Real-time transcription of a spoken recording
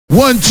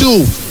1,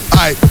 2.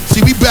 Alright,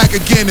 see, we back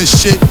again and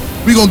shit.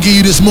 We gonna give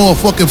you this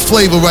motherfucking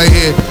flavor right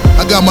here.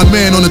 I got my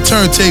man on the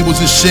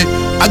turntables and shit.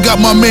 I got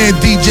my man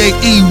DJ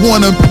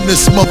E1 up in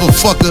this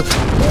motherfucker.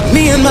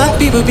 Me and my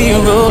people be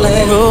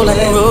rolling,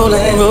 rolling,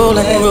 rolling,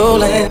 rolling,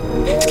 rolling.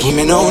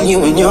 Scheming on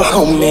you and your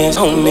homies,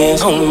 homies,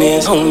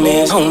 homies,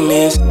 homies,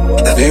 homies.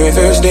 The very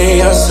first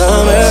day of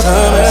summer,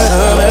 summer,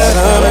 summer,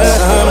 summer,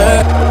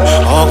 summer.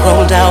 All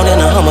chromed out in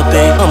a Hummer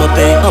Bay, Hummer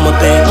Bay, Hummer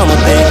Bay, Hummer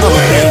Bay,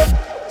 Hummer Bay.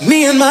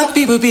 Me and my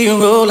people be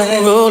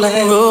rolling,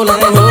 rolling,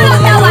 rolling,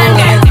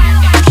 rolling.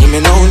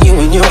 Scheming on you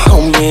and your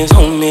homies,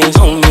 homies,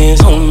 homies,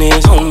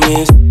 homies,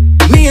 homies.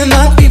 Me and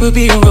my people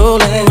be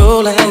rolling,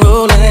 rolling,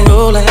 rolling,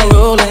 rolling,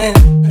 rolling.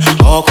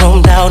 All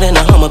chromed out in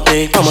a Hummer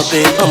Bay, Hummer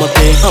Bay, Hummer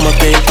Bay, Hummer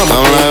Bay, Hummer Bay.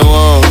 I'm like,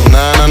 whoa,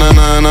 nah, nah, nah,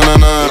 nah, nah,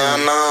 nah,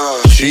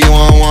 nah. She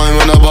want wine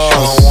with the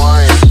boss.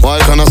 Why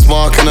can't I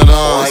spark in the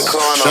dance?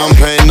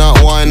 Champagne,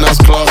 not wine, that's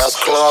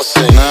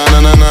classy. Nah,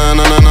 nah, nah, nah,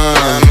 nah,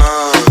 nah, nah.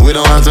 We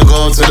don't have to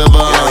go to the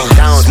bar.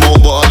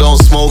 Smoke, but I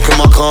don't smoke in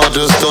my car.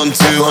 Just done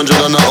 200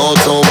 on the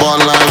autobahn,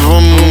 like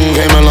vroom.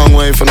 Came a long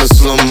way from the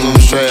slum,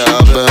 straight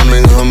out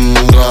Birmingham.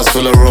 Glass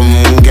full of rum,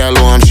 gal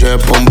want share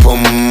pum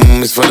pum.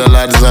 It's for the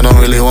lads I don't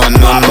really want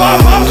none.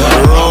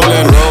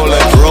 Rolling,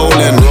 rolling,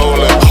 rolling,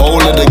 rolling. Whole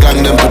of the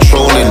gang them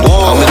patrolling.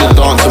 I'm in the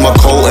dance with my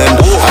coat in.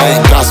 I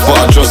ain't gas, but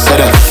I just said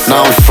it.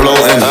 Now I'm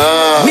floating.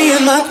 Me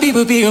and my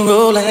people be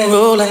rolling,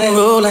 rolling,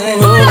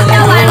 rolling, rolling.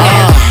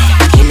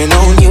 Scheming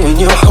on you and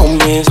your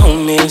homies,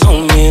 homies,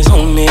 homies,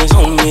 homies,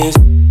 homies.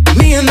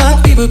 Me and my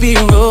people be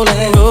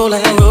rolling,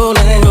 rolling,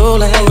 rolling,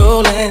 rolling,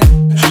 rolling.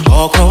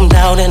 All chromed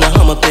out in a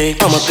Hummer Bay,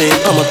 Hummer Bay,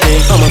 Hummer Bay,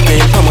 Hummer Bay,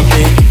 Hummer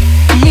Bay.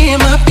 Me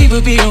and my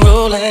people be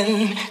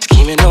rolling,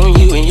 scheming on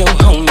you and your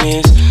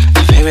homies.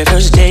 The very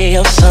first day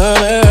of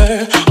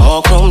summer,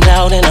 all chromed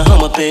out in a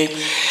Hummer Bay.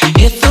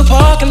 Hit the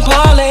park and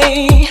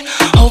parlay.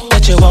 Hope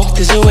that you walk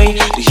this way.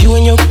 Do you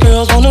and your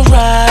girls wanna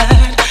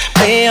ride?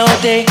 Play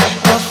all day,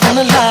 off on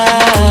the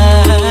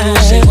line.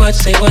 Say what,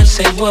 say what,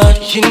 say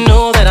what. You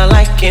know that I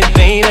like it,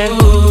 baby.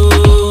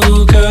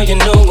 Ooh, girl, you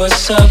know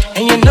what's up,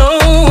 and you know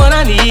what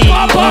I need.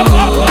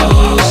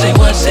 Ooh, say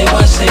what, say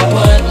what, say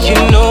what. You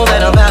know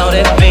that I'm about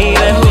it, baby.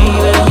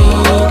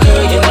 Ooh,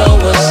 girl, you know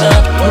what's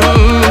up.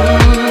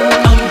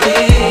 I'm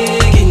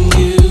begging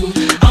you,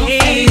 I'm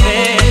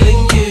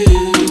feeling you,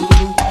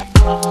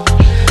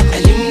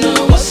 and you know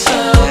what's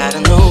up. I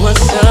don't know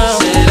what's up,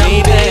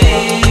 baby.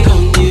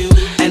 On you,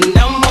 and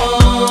I'm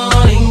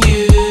wanting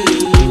you.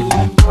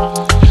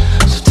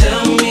 So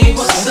tell me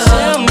what's up.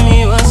 Tell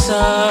me what's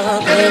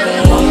up, baby.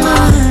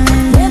 Woman,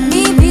 let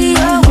me be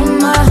your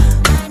woman.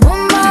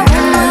 Woman,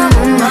 woman,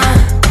 woman.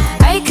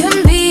 I can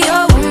be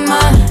your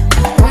woman.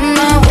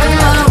 Woman,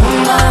 woman,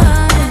 woman.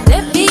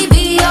 Let me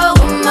be your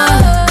woman.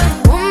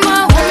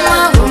 Woman,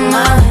 woman,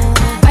 woman.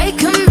 I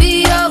can be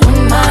your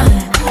woman.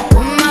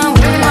 Woman,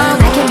 woman.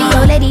 I can be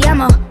your lady,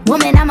 I'm a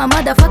woman, I'm a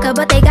motherfucker,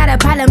 but they got a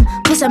problem.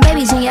 Put some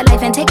babies in your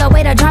life and take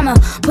away the drama.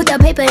 Put the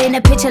paper in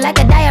the picture like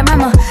a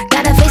diorama.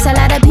 Gotta face a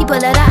lot of people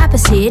that are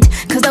opposite.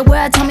 Cause the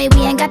world told me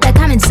we ain't got the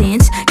common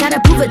sense. Gotta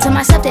prove it to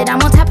myself that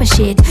I'm on top of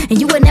shit. And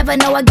you would never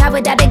know a guy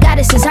without a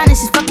goddess. Is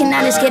honest, is fucking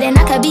honest, kidding.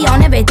 I could be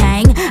on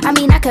everything. I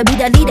mean, I could be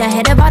the leader,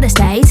 head of all the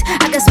states.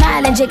 I could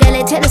smile and jiggle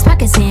it till his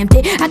pockets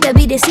empty. I could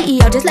be the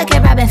CEO, just like a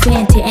Robin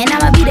Fenty. And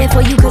I'ma be there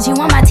for you cause you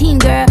on my team,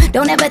 girl.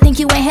 Don't ever think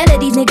you ain't hell of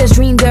these niggas'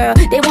 dream, girl.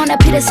 They wanna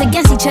pit us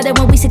against each other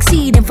when we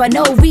succeed. And for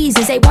no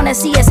reasons, they wanna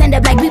see us end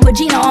up like we were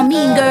Gina or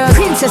Mean Girl.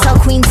 Princess or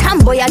queen,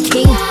 tomboy or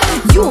king.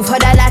 You've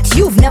heard a lot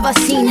you've never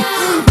seen.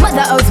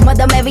 Mother Earth,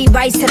 Mother Mary,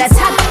 rise to the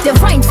top.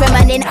 Divine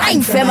feminine,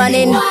 I'm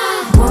feminine.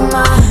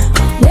 Woman,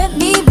 let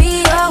me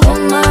be your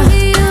woman.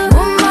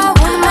 Woman,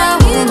 woman,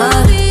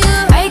 woman.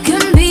 I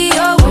can be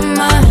your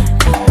woman.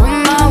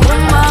 Woman,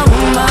 woman,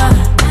 woman.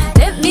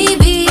 Let me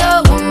be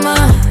your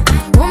woman.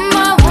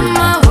 Woman,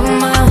 woman,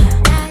 woman.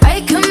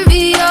 I can be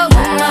your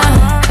woman.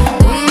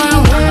 Woman,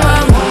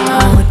 woman,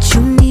 woman. What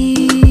you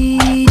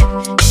need?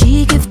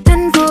 She give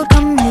tenfold,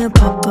 come here,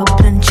 pop up,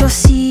 plant your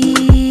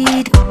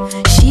seed.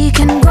 She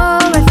can go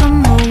right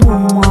from her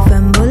womb of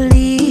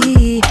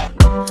family.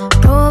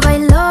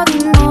 Provide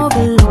loving,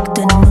 overlooked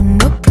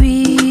and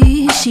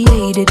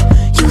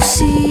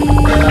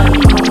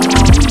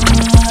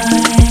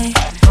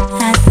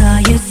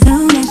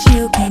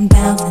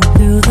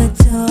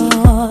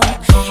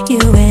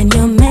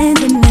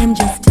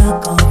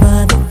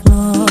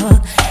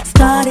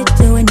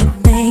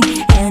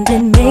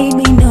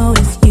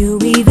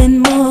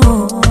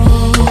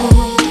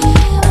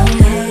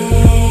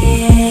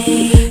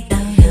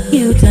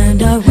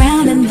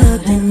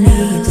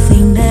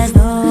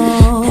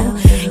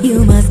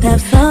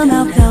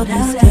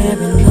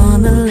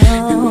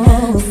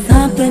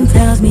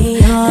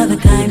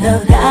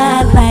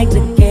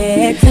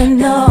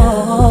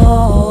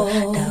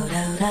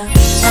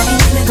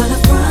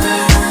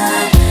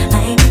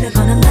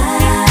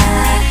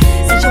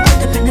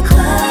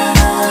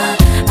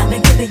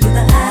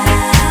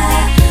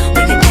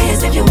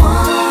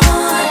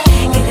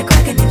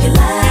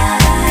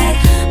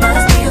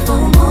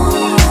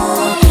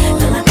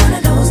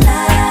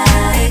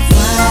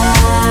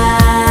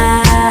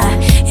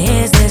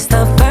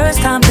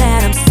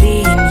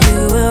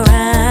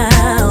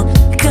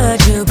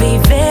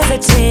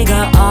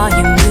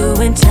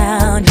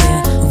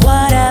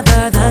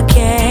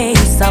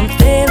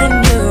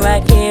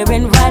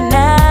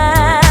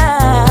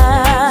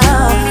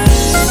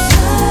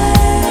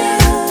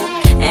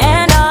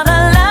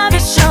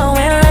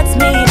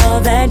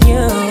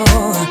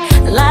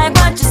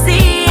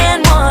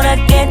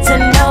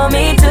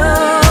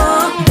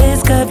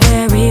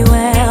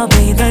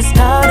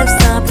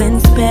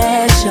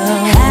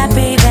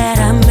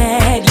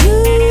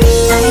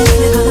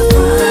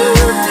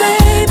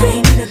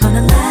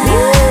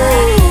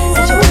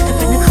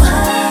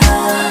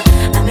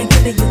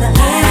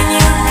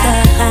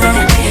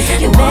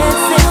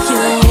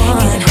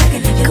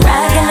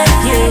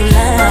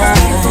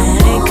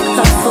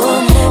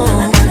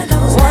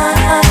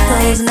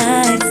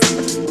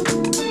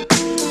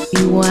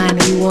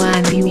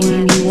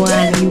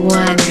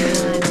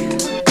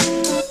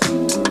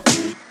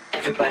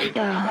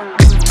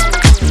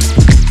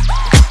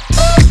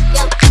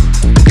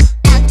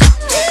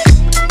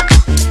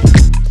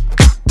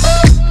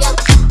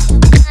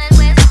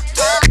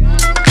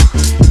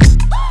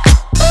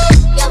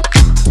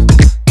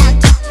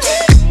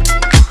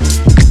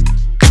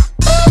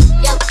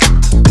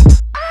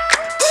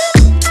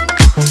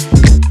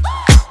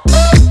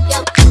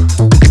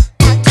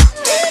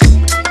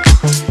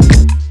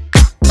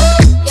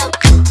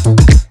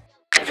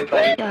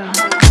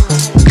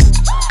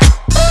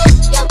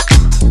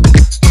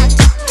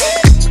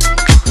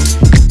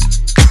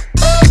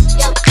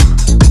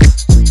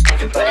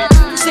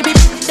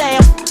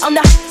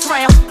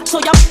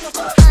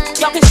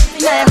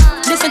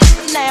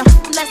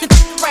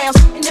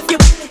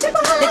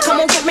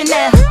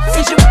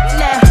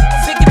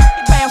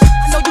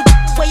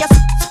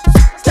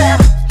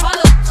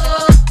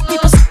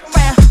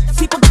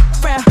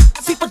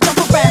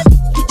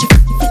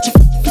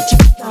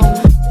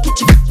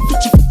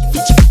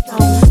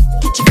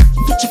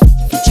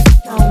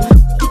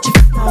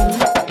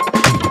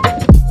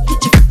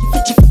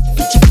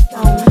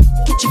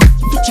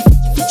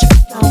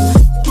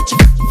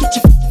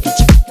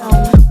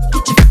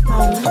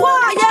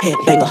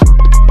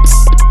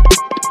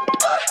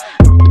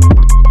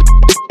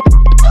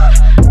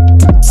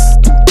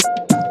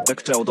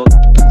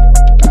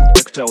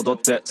踊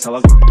って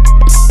騒ぐ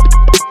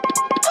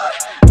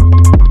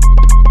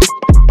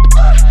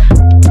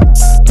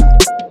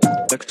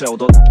め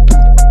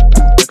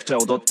ちゃくちゃ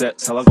踊って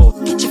騒ご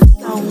う Get your feet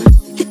on,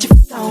 get your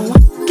feet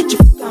on, get your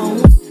feet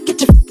on,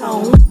 get your feet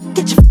on,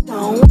 get your feet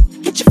on,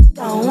 get your feet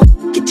on,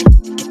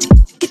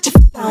 get your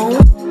feet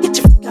on,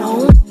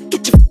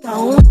 get your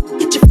feet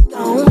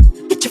on,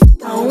 get your feet on, get your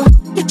feet on,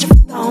 get your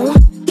feet on,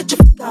 get your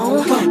feet on,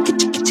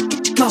 get your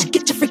feet on,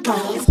 get your freak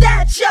on. Is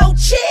that your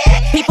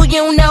chick? People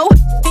you know.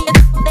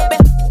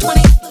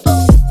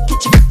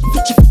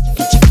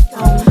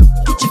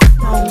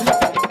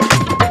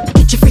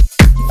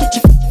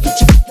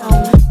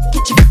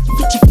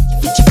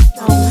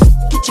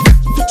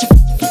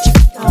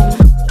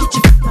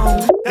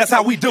 That's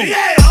how we do. Yeah.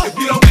 If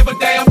you don't give a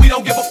damn, we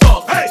don't give a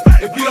fuck. Hey.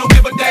 If you don't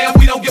give a damn,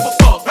 we don't give a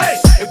fuck. Hey.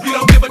 If you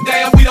don't give a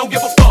damn, we don't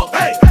give a fuck.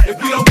 Hey.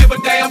 If you don't give a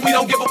damn, we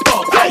don't give a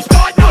fuck. Don't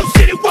start no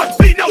shit, it won't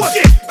be no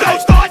shit. Don't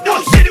start no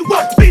shit, it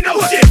won't be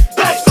no shit.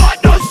 Don't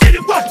start no shit,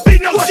 it won't be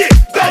no shit.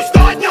 Don't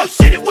start no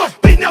shit, it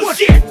won't be no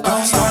shit.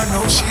 Don't start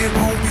no shit, it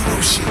won't be no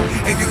shit.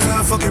 In your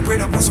club, fucking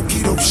bread up on some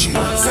keto shit.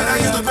 Said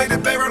I used to play the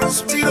barrel on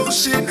some Tito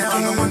shit. Now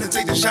I'm the one to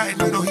take the shot,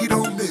 you know he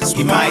don't miss.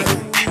 He might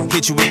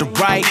hit you with the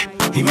right.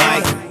 He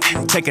might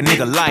take a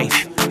nigga life.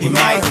 He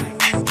might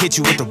hit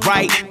you with the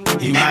right.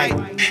 He might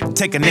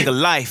take a nigga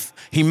life.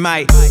 He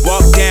might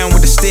walk down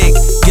with a stick,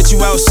 get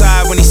you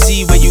outside when he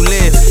see where you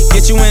live,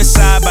 get you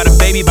inside by the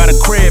baby, by the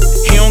crib.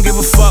 He don't give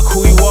a fuck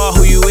who you are,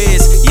 who you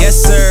is. Yes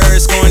sir,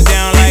 it's going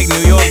down like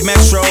New York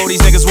Metro.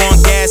 These niggas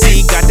want gas,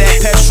 he got that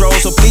petrol.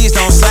 So please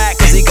don't slack,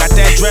 cause he got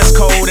that dress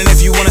code. And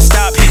if you wanna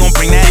stop, he gon'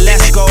 bring that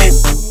let's go.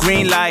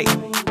 Green light,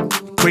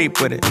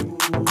 creep with it,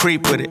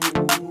 creep with it,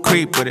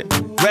 creep with it.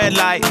 Red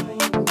light,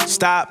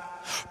 stop.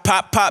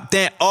 Pop, pop,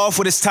 then off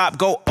with his top.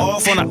 Go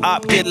off on the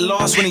op, get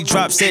lost when he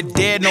drops. Said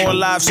dead, no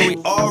alive, so he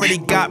already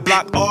got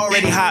blocked.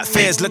 Already hot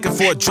feds looking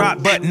for a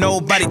drop, but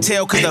nobody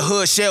tell cause the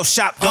hood shell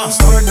shop. Don't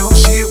start no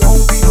shit,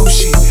 won't be no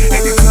shit.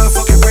 Ain't the club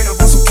fucking right up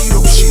on some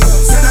keto shit.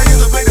 Said I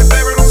used to play the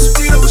barrel on some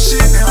Tito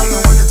shit. Now I'm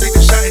the one to take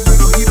the shot, you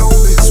know he don't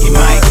miss. He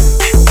might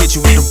hit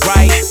you with the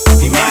right.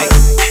 He might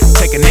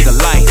take a nigga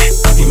life.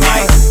 He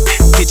might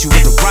hit you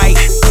with the right.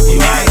 He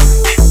might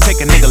take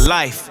a nigga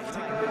life.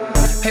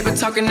 Paper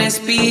talking and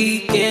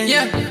speaking,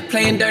 yeah.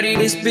 Playing dirty,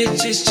 this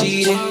bitch is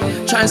cheating.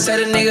 Trying to set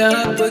a nigga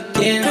up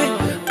again.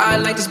 I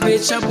like this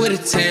bitch up with a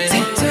 10.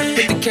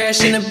 Put the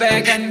cash in the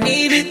bag, I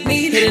need it.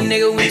 Hit a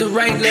nigga with the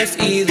right,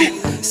 left either.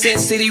 Sin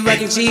City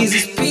rocking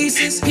Jesus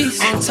pieces.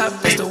 On top,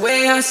 that's the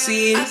way I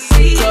see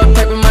it. Club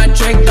paper, my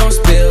drink don't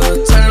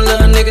spill. Turn a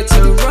little nigga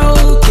to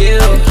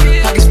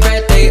roadkill. Pockets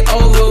fat, they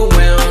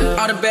overwhelmed.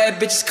 All the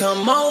bad bitches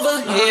come over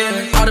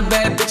here. All the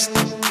bad bitches.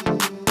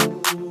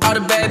 All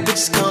the bad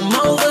bitches come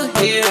over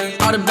here.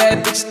 All the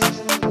bad bitches.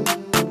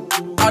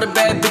 All the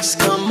bad bitches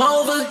come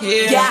over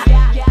here. Yeah.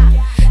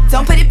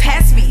 Don't put it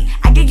past me.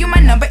 I gave you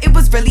my number, it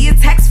was really a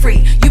text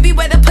free. You be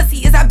where the pussy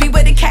is, I be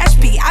where the cash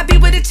be. I be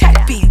where the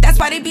check be. That's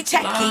why they be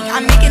checking.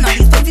 I'm making all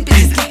these fancy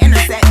bitches can't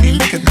intercept me.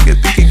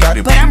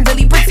 But I'm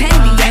really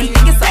pretending. Yeah, he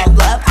think it's all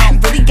love. I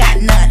don't really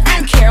got none. I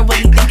don't care what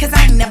he think, cause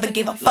I ain't never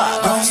give a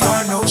fuck. Don't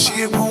start no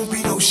shit, won't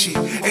be no shit.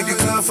 Ain't the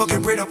club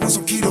fucking bread up on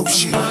some keto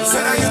shit.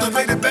 Said I used to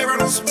play the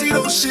barrel on some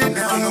Tito shit.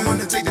 Now I'm the one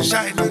to take the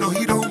shot, you know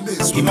he don't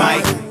miss. He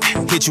might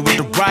hit you with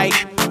the right.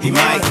 He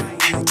might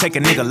take a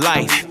nigga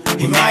life.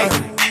 He might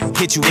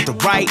hit you with the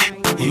right.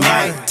 He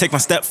might take my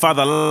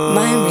stepfather.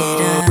 My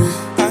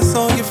Rita, I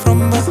saw you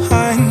from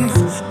behind.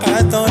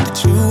 I thought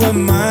that you were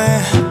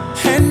mine,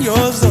 and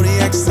your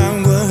zodiac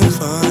sign was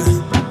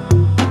fun.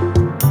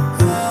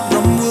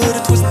 Rum with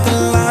a twist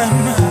of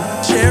lime,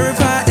 cherry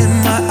pie in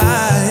my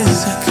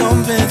eyes.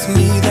 Convince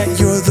me that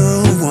you're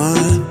the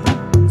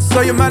one.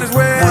 So you might as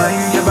well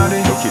wine your body,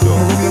 move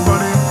your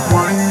body,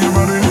 wine your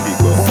body.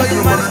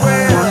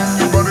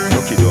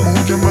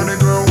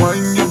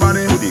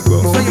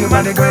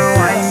 body, girl,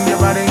 wine your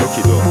body.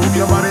 Move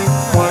your body,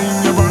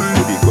 wine your body.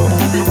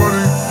 Move your body,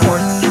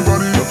 wine your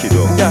body.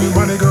 Move your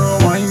body, girl,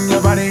 wine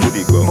your body.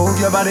 Move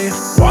your body.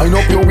 Wind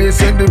up your waist,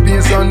 set the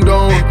pace and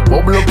down.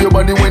 Bubble up your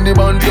body when the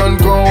Banton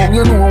come.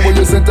 You know where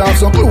you set off,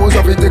 so close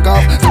up it take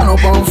off. Stand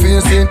up and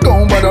face it,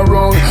 don't bother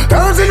round.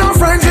 Girls enough,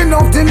 friends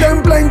enough, till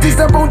them plenty.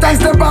 Step out and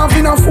step off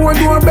in a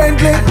 4-door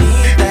Bentley. I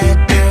need that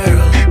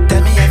girl.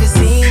 Tell me, have you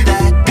seen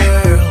that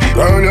girl?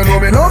 Girl, you know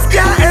me enough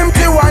can't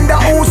empty. Wonder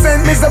who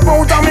sent me step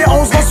out of me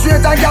house, go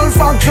straight to girl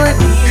factory. I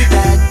need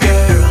that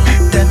girl.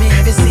 Tell me,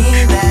 have you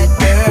seen that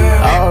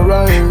girl?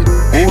 Alright,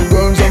 good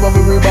girls have a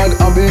very bad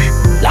habit.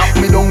 Lock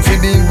me down for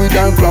deal with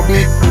and clap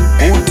it.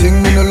 Good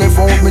thing me no left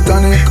out me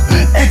tonic.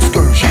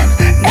 Excursion,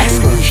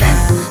 excursion.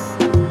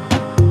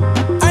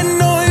 I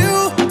know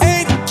you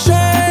ain't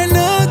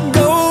tryna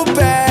go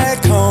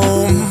back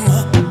home.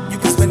 You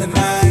can spend the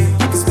night,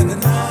 you can spend the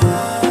night.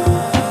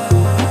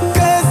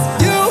 'Cause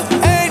you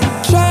ain't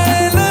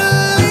tryna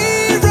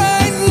leave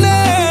right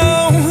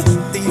now.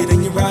 See it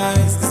in your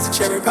eyes, it's a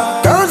cherry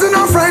pie. Girls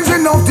enough, friends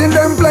enough, till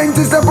them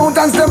plenty. Step out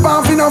and step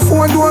off in a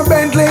 4-door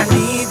Bentley. I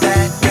need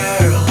that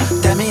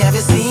girl. Tell me, have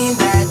you seen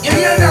that girl?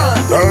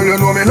 Girl, you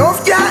know me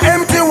enough can't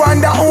empty.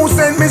 Wonder who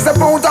sent me step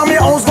out of me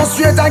house, go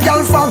straight to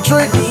girl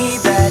factory. I need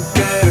that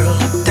girl.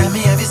 Tell me,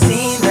 have you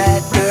seen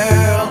that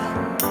girl?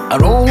 I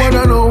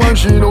know when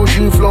she know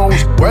she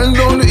flows. Well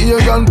done the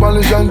ear and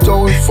polish and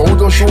toes.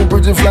 Photo shoot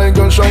pretty fly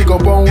girl strike a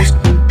pose.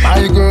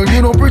 My girl,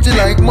 you know pretty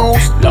like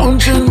most.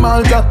 Lunch in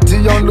Malta,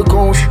 tea on the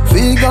coast.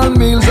 Vegan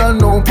meals and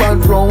no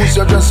pad roast.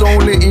 You dress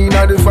only in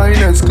at the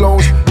finest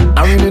clothes.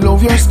 I really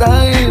love your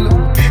style.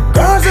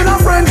 Girls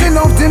enough, friends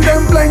enough, till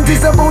them plenty.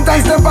 Step out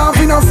and step off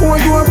in a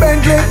 4-door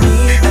Bentley. I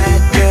need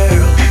that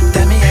girl.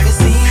 Tell me, have you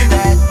seen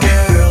that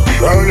girl?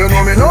 Girl, you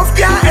know me enough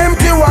can't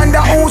empty.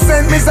 Wonder who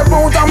sent me step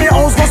out of me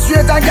house, go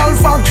straight to girl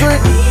factory. I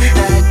need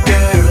that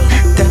girl.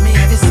 Tell me,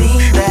 have you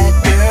seen that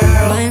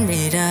girl? Mind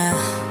reader.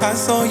 I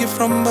saw you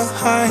from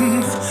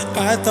behind.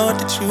 I thought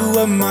that you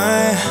were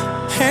mine,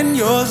 and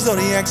your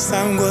zodiac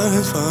sign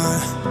was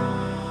fun.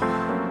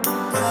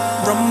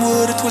 Rum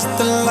with a twist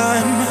of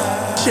lime,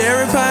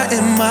 cherry pie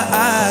in my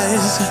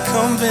eyes.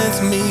 Convince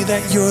me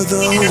that you're the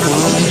one.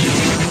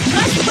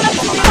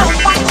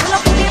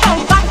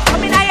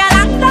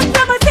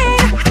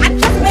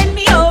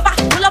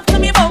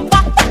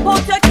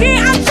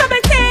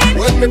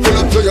 When me pull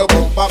up to your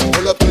bumper,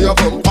 pull up to your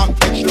bumper.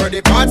 Make sure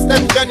the parts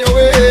them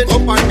genuine.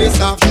 Up on this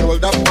half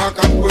shoulder, back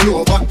and pull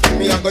over.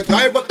 Me a go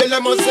drive up the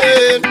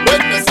limousine.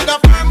 When me see the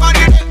firm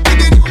body, with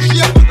the new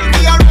shape,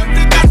 me a run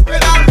the gas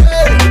pedal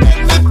rail.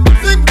 When me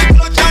sing the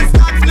clutch and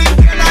start fling,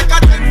 feel like a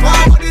 10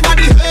 forward inna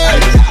the head.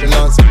 The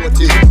last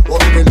 40,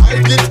 but me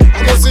like it.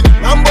 I must see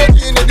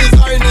Lamborghini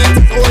design it.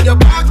 So when you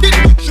park it,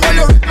 make sure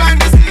you recline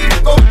the seat.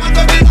 Come out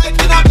of the light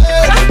in a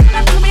bed. Pull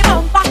up to me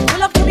bumper,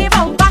 pull up to me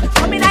bumper.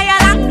 Come in your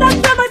lap, not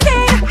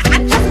limousine.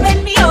 And just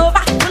bend me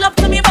over. Pull up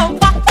to me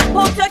bumper,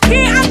 put your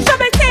key and show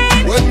me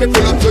thing. When me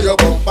pull up to your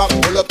bumper,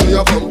 pull up to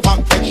your bumper.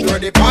 Make sure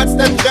the parts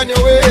them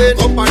genuine.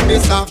 Up on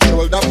this half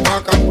shoulder,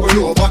 back and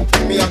pull over.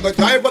 Me a go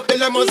drive up the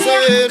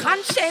limousine.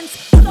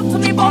 Conscience, pull up to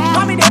me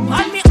bumper, me dey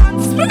on me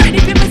hands. Me ready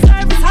for me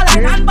service,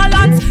 align and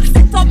balance.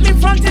 Set up me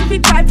front and me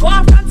drive go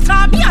off and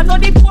scar. Me I know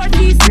the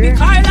Portuguese, me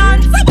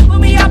Carland. So bubble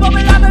me a bubble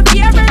and me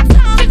favorite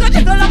song.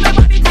 Jiggle on my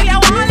body till you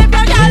want live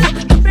your girl.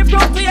 Don't be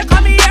broke till you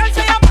come here,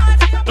 so you mad.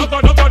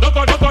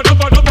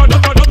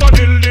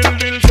 Dill, dill,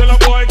 dill. Tell a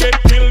boy get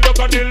killed,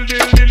 ducka dill,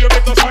 dill, dill. You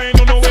better sign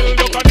on the will,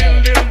 ducka dill,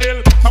 dill, dill.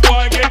 A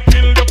boy get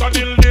killed, ducka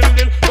dill, dill,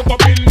 dill. Look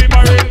up in the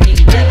barrel.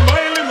 Limb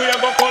by limb, we a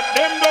go cut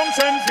them down,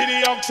 send for the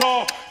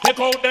oxa. Take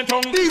out them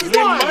tongue. Limb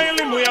by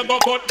limb, we a go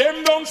cut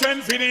them down,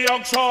 send for the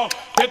oxa.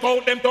 Take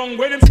out them tongue.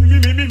 When them see me,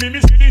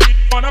 see the hit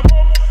man a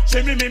come.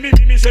 See me,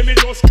 say me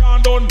just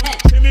can't done.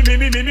 See me, see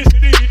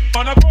the hit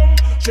man a come.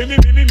 See me,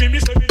 say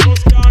me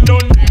just can't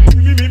done. See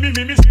me,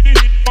 see the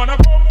hit man a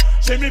come.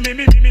 See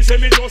me, say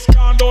me just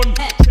can't done.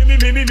 See me,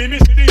 see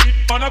the hit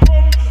man a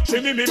come. See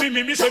me,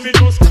 say me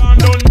just can't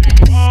done.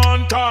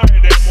 One time,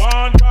 them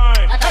one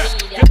time.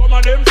 You come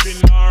and them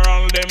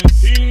funeral, them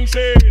things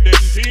say, them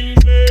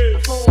things say.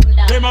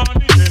 Them on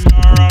the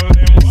funeral,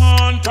 them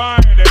one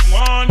time, them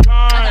one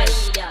time.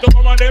 You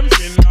come and them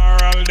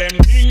funeral, them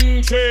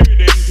things say,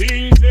 them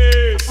things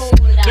say.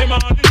 Them on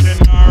the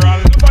funeral,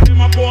 look at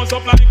them a pose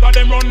up like a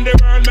them run the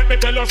world. Let me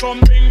tell you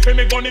something, for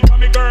me gun it to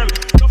me girl.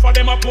 Enough of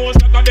them a pose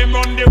like a them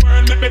run the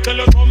world. Let me tell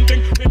you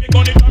something, for me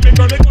gun it to me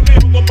girl. Me gun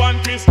it up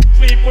and kiss,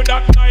 sleep with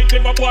that night.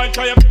 If a boy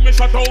try to give me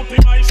shot out in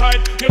my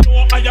side, you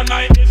know I and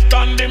I is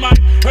dynamite.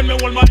 When me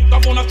hold my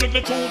microphone, I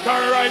strictly truth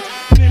or right.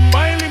 Limb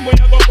by limb, we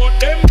a go cut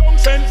them down,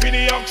 send for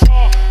the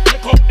oxa.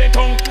 Take out the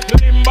tongue.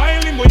 Limb by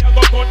limb, we a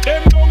go cut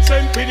them down,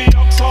 send for the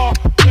oxa.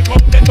 Take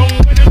out the tongue.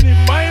 When you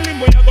limb by limb,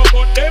 we a go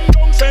cut them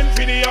down, send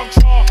for the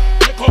oxa.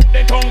 Take out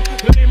the tongue.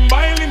 Limb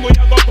by limb, we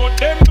a go cut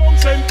them down,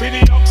 send for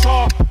the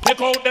oxa.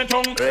 Take out the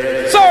tongue.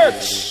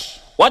 Search!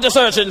 What you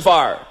searching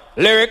for?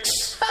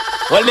 Lyrics?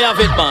 Well, me have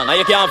it, man, and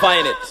you can't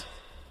find it.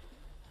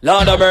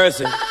 Lord of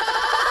mercy.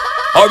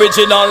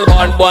 Original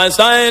bad boy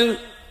style.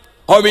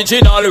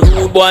 Original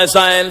rude boy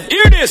sign.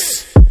 Hear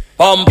this.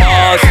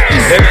 Pampas,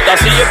 they better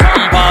see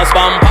pampas,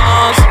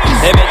 pampas.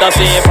 They better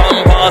see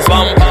pampas,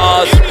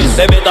 pampas.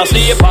 They better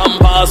see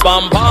pampas,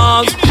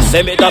 pampas.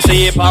 They better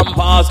see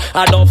pampas.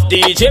 Enough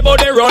DJ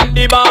but they run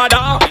the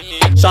border.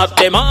 Shot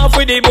them off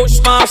with the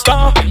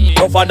Bushmaster.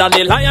 Tougher than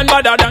the lion,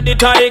 badder than the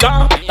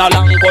tiger. The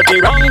long cut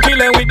the wrong,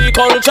 killing with the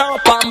culture.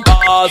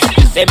 Pampas,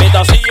 they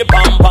better see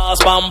pampas,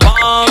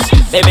 pampas.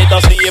 They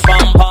better see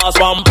pampas,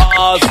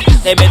 pampas.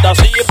 They better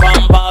see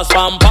pampas,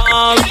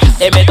 pampas.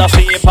 They better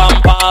see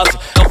pampas.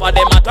 Tougher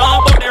them a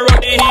talk, but they run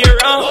the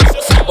hero.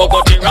 But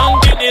got the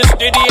wrong, is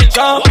the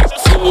danger.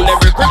 Rule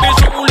every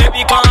crevice, rule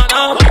every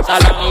corner. So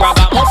long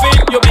ragamuffin,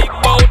 you big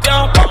bout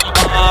ya.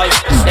 Pampas,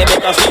 they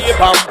better see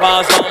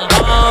pampas,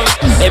 pampas.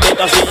 They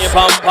better see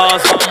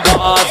pampas,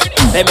 pampas.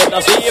 They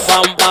better see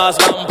pampas,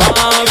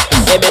 pampas.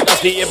 They better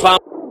see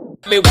pampas.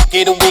 Me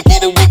wicked,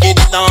 wicked, wicked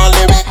in all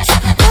lyrics.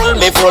 Full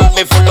me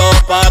full of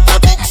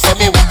pathetics. Say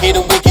me wicked,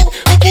 wicked,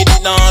 wicked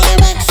in all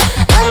lyrics.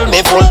 Full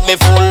me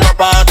full of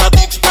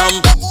pathetics.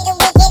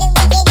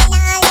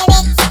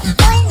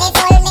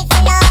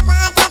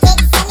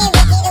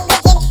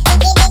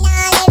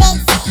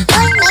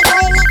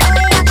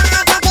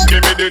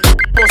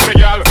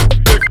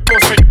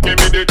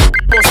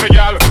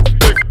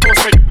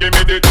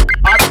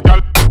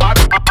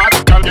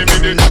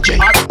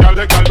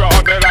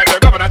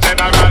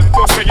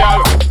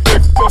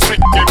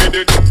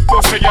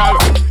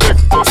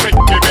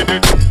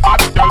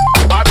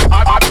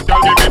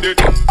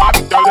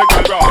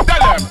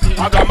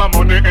 I got my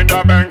money in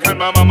the bank and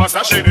my mama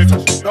stashing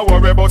it. Don't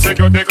worry about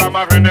security, cause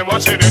my friend them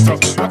watching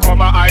it. I call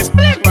my eyes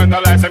big when the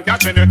lights them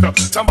catching it.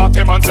 Some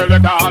bottom and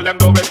select all them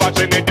do it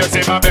watching it. You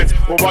see my bets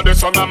over the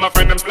sun and my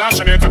friend them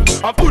splashing it.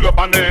 I pull up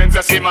on the ends,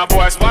 you see my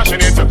boys flashing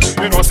it.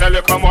 You know sell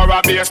you come or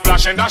I be a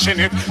splashing, dashing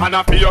it. And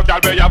I feel your gal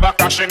where you have a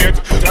crashing it.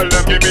 Tell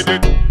them give me the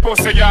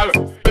pussy gal,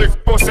 big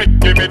pussy,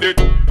 give me the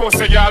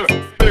pussy gal,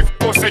 big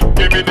pussy,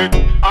 give me the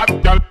hot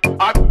gal,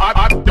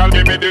 hot gal,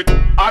 give me the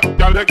hot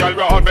gal, the gal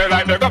round me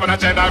like the governor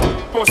general.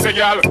 Pussy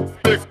gal,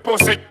 big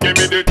pussy, give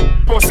me the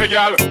pussy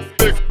gal,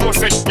 big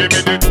pussy, give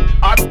me the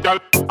hot gal,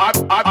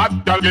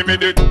 hot gal, give me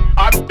the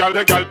hot gal,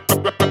 the gal